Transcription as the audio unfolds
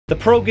The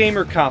Pro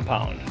Gamer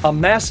Compound, a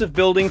massive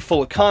building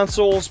full of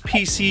consoles,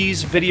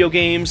 PCs, video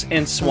games,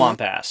 and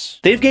swamp ass.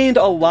 They've gained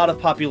a lot of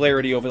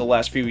popularity over the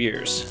last few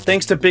years,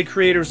 thanks to big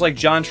creators like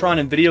JonTron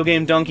and Video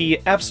Game Donkey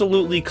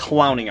absolutely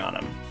clowning on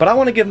them. But I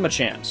want to give them a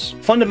chance.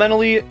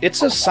 Fundamentally,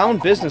 it's a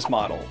sound business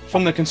model.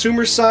 From the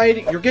consumer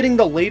side, you're getting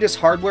the latest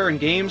hardware and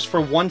games for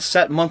one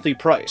set monthly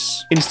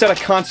price, instead of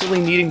constantly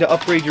needing to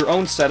upgrade your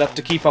own setup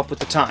to keep up with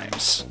the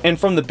times. And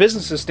from the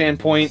business's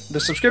standpoint,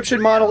 the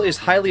subscription model is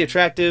highly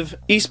attractive.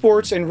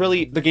 Esports and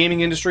really the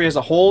gaming industry as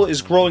a whole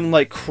is growing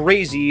like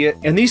crazy,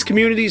 and these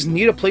communities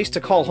need a place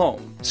to call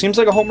home. Seems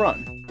like a home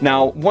run.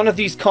 Now, one of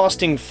these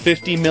costing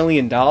 $50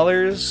 million,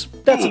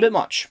 that's a bit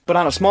much. But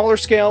on a smaller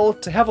scale,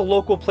 to have a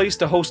local place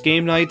to host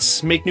game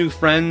nights, make new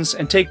friends,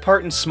 and take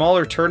part in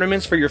smaller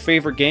tournaments for your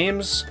favorite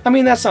games, I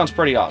mean, that sounds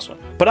pretty awesome.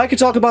 But I could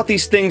talk about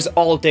these things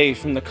all day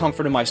from the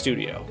comfort of my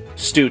studio.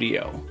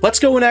 Let's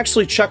go and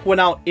actually check one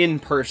out in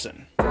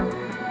person.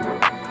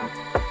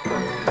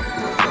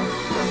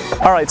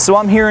 Alright, so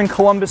I'm here in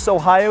Columbus,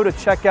 Ohio to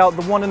check out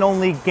the one and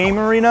only Game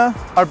Arena.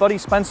 Our buddy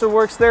Spencer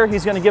works there.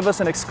 He's going to give us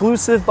an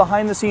exclusive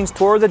behind-the-scenes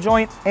tour of the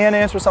joint and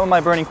answer some of my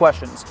burning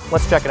questions.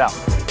 Let's check it out.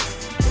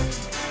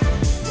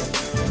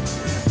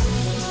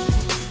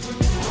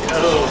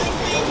 Yo,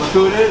 look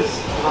who it is.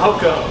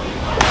 Welcome.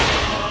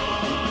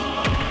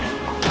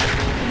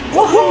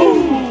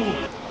 Woohoo!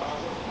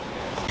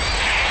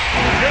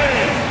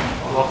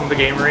 Welcome to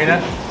Game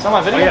Arena. It's on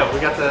my video. Oh yeah, we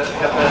got the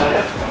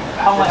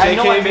I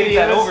know I made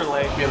that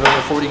overlay. We have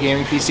over 40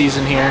 gaming PCs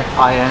in here,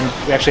 high-end.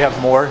 We actually have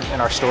more in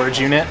our storage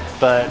unit,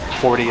 but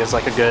 40 is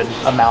like a good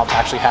amount to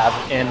actually have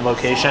in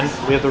location.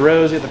 We have the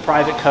rows, we have the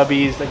private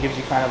cubbies that gives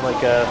you kind of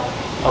like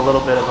a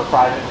little bit of a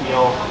private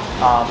feel.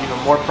 Even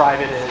more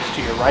private is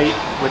to your right,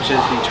 which is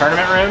the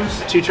tournament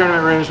rooms. 2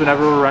 tournament rooms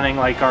whenever we're running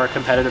like our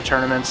competitive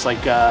tournaments.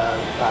 Like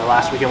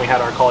last weekend we had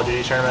our Call of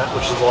Duty tournament,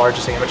 which is the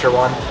largest amateur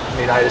one in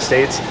the United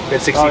States. We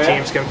had 60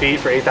 teams compete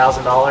for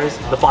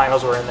 $8,000. The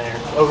finals were in there.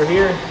 Over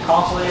here,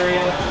 console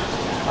area,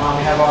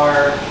 we have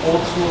our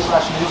old school /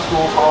 new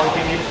school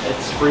Polycade.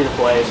 It's free to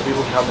play, so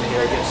people can come in here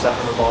and get stuff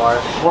from the bar.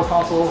 More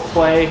console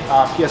play,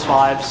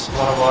 PS5's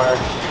one of our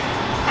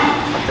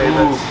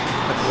favorites.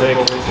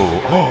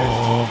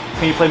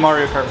 Can you play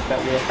Mario Kart with that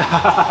wheel?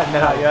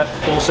 Not yet.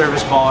 Full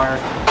service bar,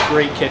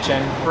 great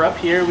kitchen. For up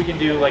here, we can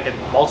do like a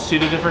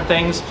multitude of different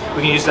things.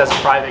 We can use it as a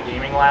private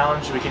gaming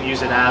lounge. We can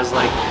use it as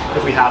like,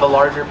 if we have a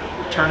larger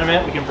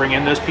tournament, we can bring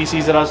in those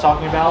PCs that I was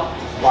talking about,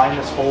 line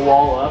this whole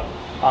wall up.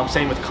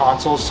 Same with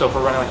consoles, so if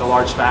we're running like a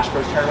large Smash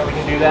Bros tournament, we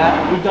can do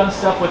that. We've done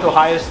stuff with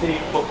Ohio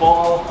State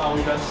football,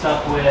 we've done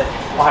stuff with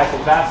Ohio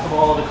State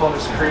basketball, the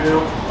Columbus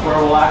Crew, where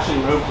we'll actually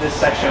rope this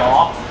section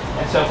off.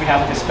 And so if we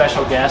have like a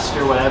special guest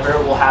or whatever,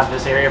 we'll have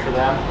this area for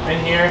them.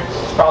 In here,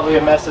 it's probably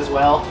a mess as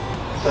well.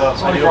 So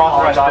only for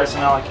authorized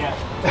personnel, I can't.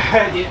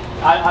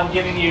 I'm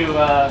giving you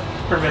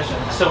permission.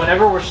 So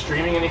whenever we're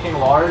streaming anything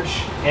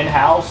large,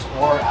 in-house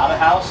or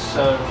out-of-house,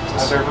 so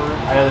server,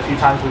 I know the few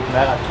times we've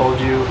met, I've told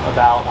you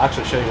about, I'll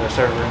actually show you our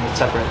server and it's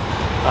separate.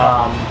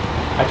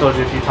 I told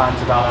you a few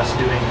times about us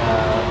doing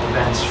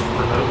events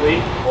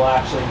remotely. We'll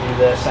actually do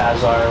this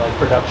as our like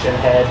production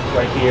head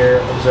right here,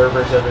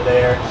 observers over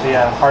there. So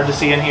yeah, hard to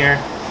see in here.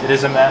 It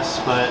is a mess,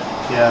 but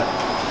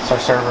yeah. It's our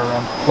server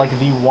room. Like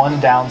the one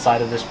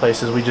downside of this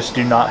place is we just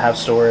do not have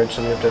storage,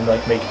 so we have to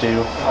like make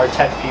do. Our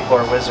tech people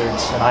are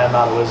wizards, and I am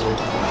not a wizard.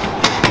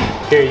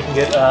 Here, you can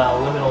get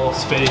liminal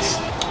space.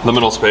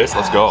 Liminal space,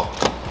 let's go.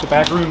 The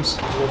back rooms.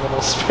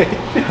 Liminal space.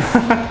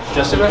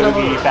 Justin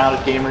Kogi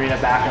founded Game Arena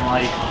back in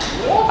like,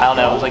 I don't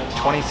know, it was like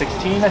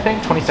 2016, I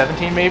think,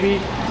 2017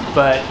 maybe.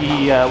 But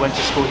he went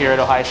to school here at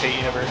Ohio State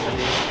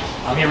University.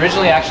 He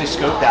originally actually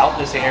scoped out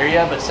this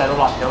area, but settled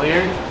on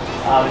Hilliard.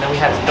 And then we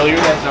had Hilliard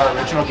as our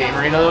original Game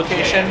Arena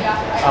location.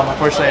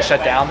 Unfortunately, I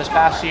shut down this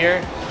past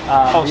year.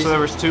 So there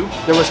was 2?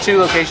 There was 2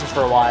 locations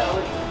for a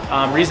while.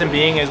 Reason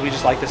being is we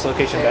just like this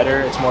location better.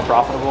 It's more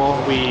profitable.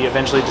 We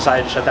eventually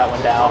decided to shut that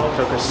one down and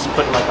put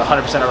like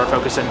 100% of our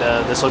focus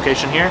into this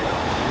location here.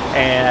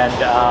 And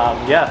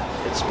yeah,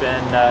 it's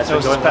been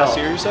going this past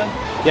year, you said?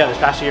 Yeah, this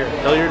past year.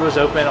 Hilliard was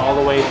open all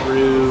the way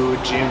through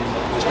June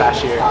this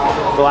past year.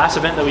 The last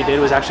event that we did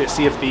was actually a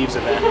Sea of Thieves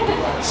event.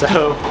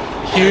 So,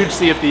 huge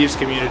Sea of Thieves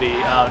community.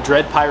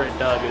 Dread Pirate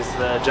Doug is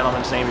the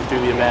gentleman's name who threw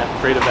the event.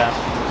 Great event.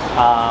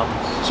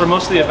 So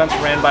most of the events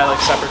ran by like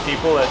separate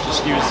people that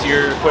just use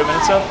your equipment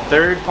and stuff?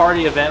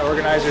 Third-party event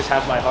organizers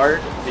have my heart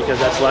because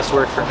that's less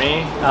work for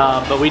me.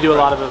 But we do a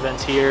lot of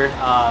events here.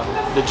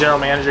 The general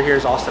manager here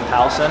is Austin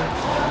Powson.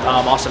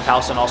 Austin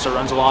Powson also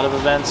runs a lot of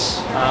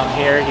events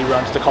here. He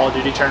runs the Call of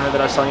Duty tournament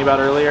that I was telling you about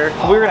earlier.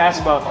 We were going to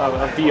ask about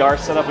a VR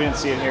setup. We didn't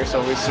see it here,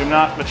 so we assume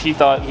not. But he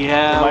thought,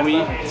 yeah, we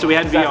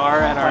had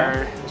VR at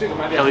our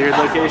Hilliard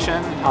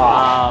location.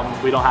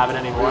 We don't have it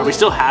anymore. We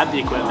still have the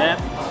equipment.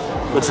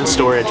 It's in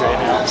storage right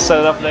now.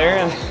 Set it up there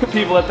and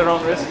people at their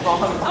own risk.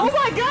 Oh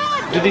my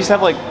god! Do these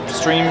have like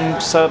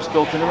stream subs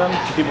built into them?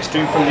 Do people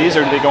stream from these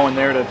or do they go in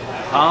there to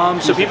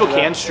So people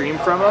can stream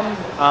from them.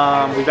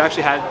 We've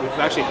actually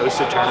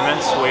hosted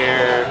tournaments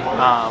where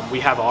we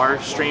have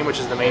our stream, which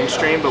is the main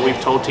stream, but we've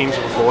told teams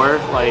before,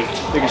 like,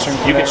 you can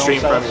stream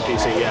from your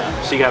PC,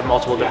 yeah. So you have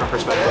multiple different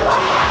perspectives.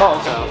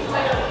 Oh, so,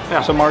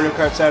 yeah. So Mario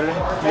Kart Saturday?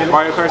 Maybe?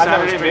 Mario Kart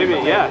Saturday, maybe,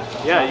 yeah.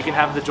 Yeah, you can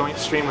have the joint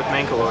stream with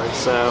Mankalord,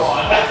 so,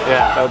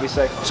 yeah. That would be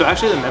sick. So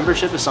actually the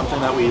membership is something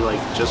that we, like,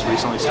 just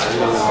recently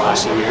started over the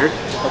last year.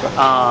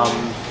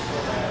 Okay.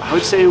 I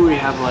would say we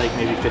have like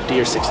maybe 50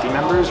 or 60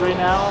 members right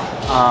now.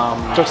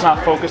 So it's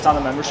not focused on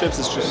the memberships,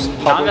 it's just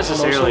not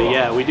necessarily,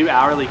 yeah. We do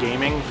hourly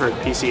gaming for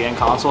PC and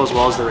console as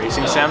well as the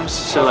racing sims.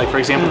 So like for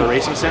example the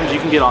racing sims, you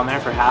can get on there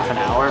for half an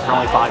hour for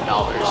only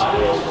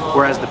 $5.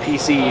 Whereas the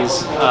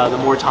PCs, the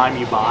more time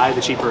you buy,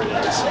 the cheaper it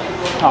is.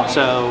 Oh.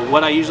 So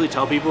what I usually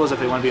tell people is if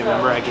they want to be a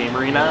member at Game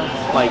Arena,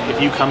 like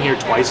if you come here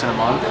twice in a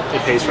month,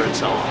 it pays for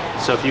itself.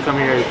 So if you come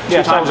here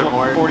two times or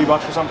more, $40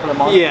 or something for the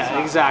month.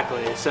 Yeah,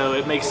 exactly. So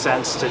it makes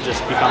sense to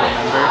just become a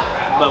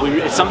member,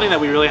 but it's something that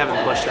we really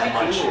haven't pushed that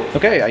much.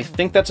 Okay, I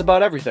think that's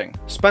about everything.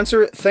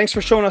 Spencer, thanks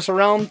for showing us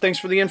around, thanks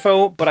for the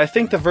info, but I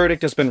think the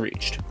verdict has been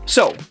reached.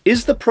 So,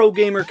 is the Pro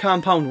Gamer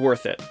compound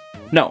worth it?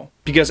 No.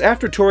 Because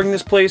after touring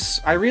this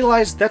place, I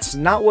realized that's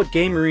not what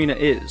Game Arena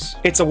is.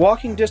 It's a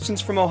walking distance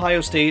from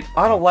Ohio State,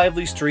 on a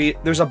lively street,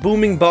 there's a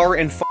booming bar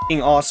and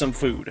f***ing awesome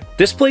food.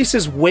 This place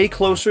is way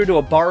closer to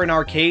a bar and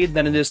arcade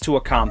than it is to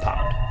a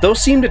compound.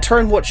 Those seem to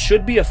turn what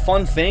should be a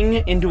fun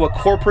thing into a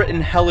corporate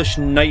and hellish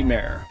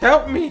nightmare.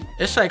 Help me!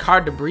 It's like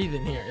hard to breathe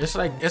in here. It's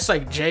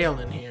like jail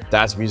in here.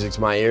 That's music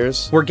to my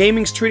ears. Where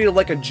gaming's treated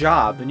like a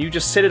job and you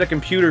just sit at a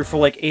computer for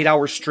like 8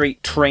 hours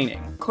straight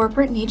training.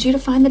 Corporate needs you to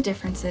find the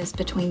differences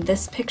between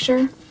this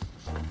picture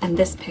and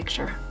this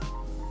picture.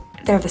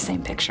 They're the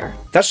same picture.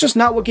 That's just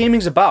not what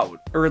gaming's about,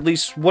 or at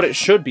least what it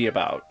should be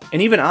about.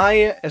 And even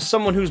I, as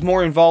someone who's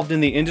more involved in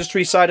the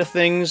industry side of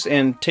things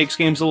and takes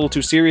games a little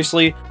too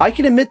seriously, I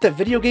can admit that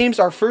video games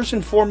are first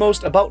and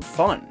foremost about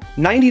fun.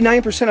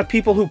 99% of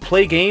people who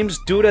play games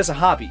do it as a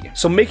hobby,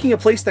 so making a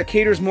place that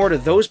caters more to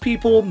those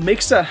people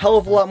makes a hell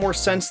of a lot more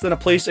sense than a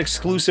place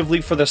exclusively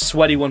for the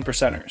sweaty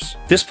 1%ers.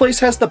 This place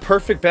has the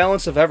perfect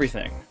balance of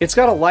everything. It's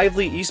got a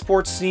lively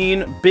esports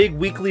scene, big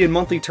weekly and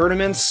monthly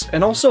tournaments,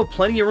 and also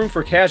plenty of room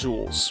for casuals,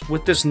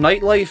 with this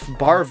nightlife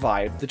bar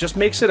vibe that just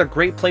makes it a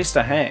great place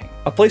to hang.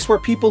 A place where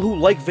people who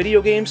like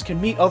video games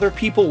can meet other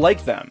people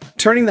like them,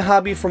 turning the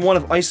hobby from one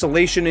of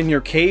isolation in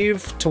your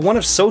cave to one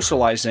of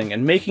socializing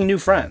and making new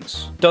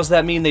friends. Does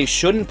that mean they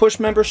shouldn't push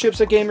memberships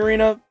at Game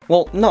Arena?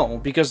 Well, no,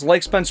 because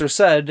like Spencer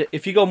said,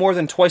 if you go more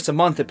than twice a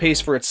month, it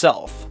pays for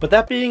itself. But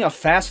that being a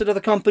facet of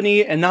the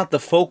company and not the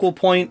focal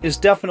point is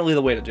definitely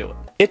the way to do it.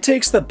 It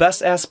takes the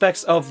best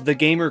aspects of the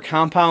gamer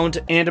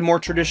compound and a more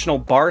traditional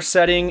bar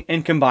setting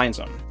and combines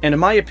them. And in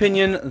my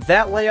opinion,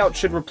 that layout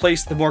should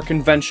replace the more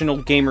conventional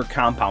gamer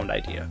compound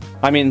idea.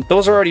 I mean,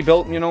 those are already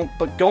built, you know,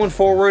 but going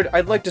forward,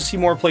 I'd like to see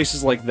more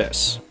places like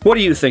this. What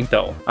do you think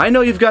though? I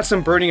know you've got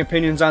some burning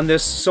opinions on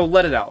this, so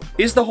let it out.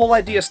 Is the whole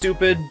idea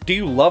stupid? Do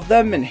you love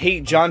them and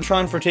hate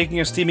JonTron for taking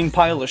a steaming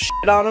pile of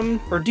shit on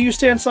him? Or do you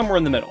stand somewhere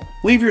in the middle?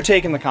 Leave your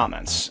take in the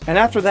comments. And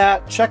after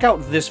that, check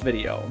out this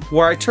video,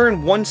 where I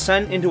turned 1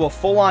 cent into a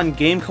full-on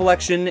game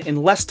collection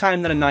in less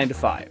time than a 9 to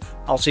 5.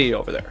 I'll see you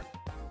over there.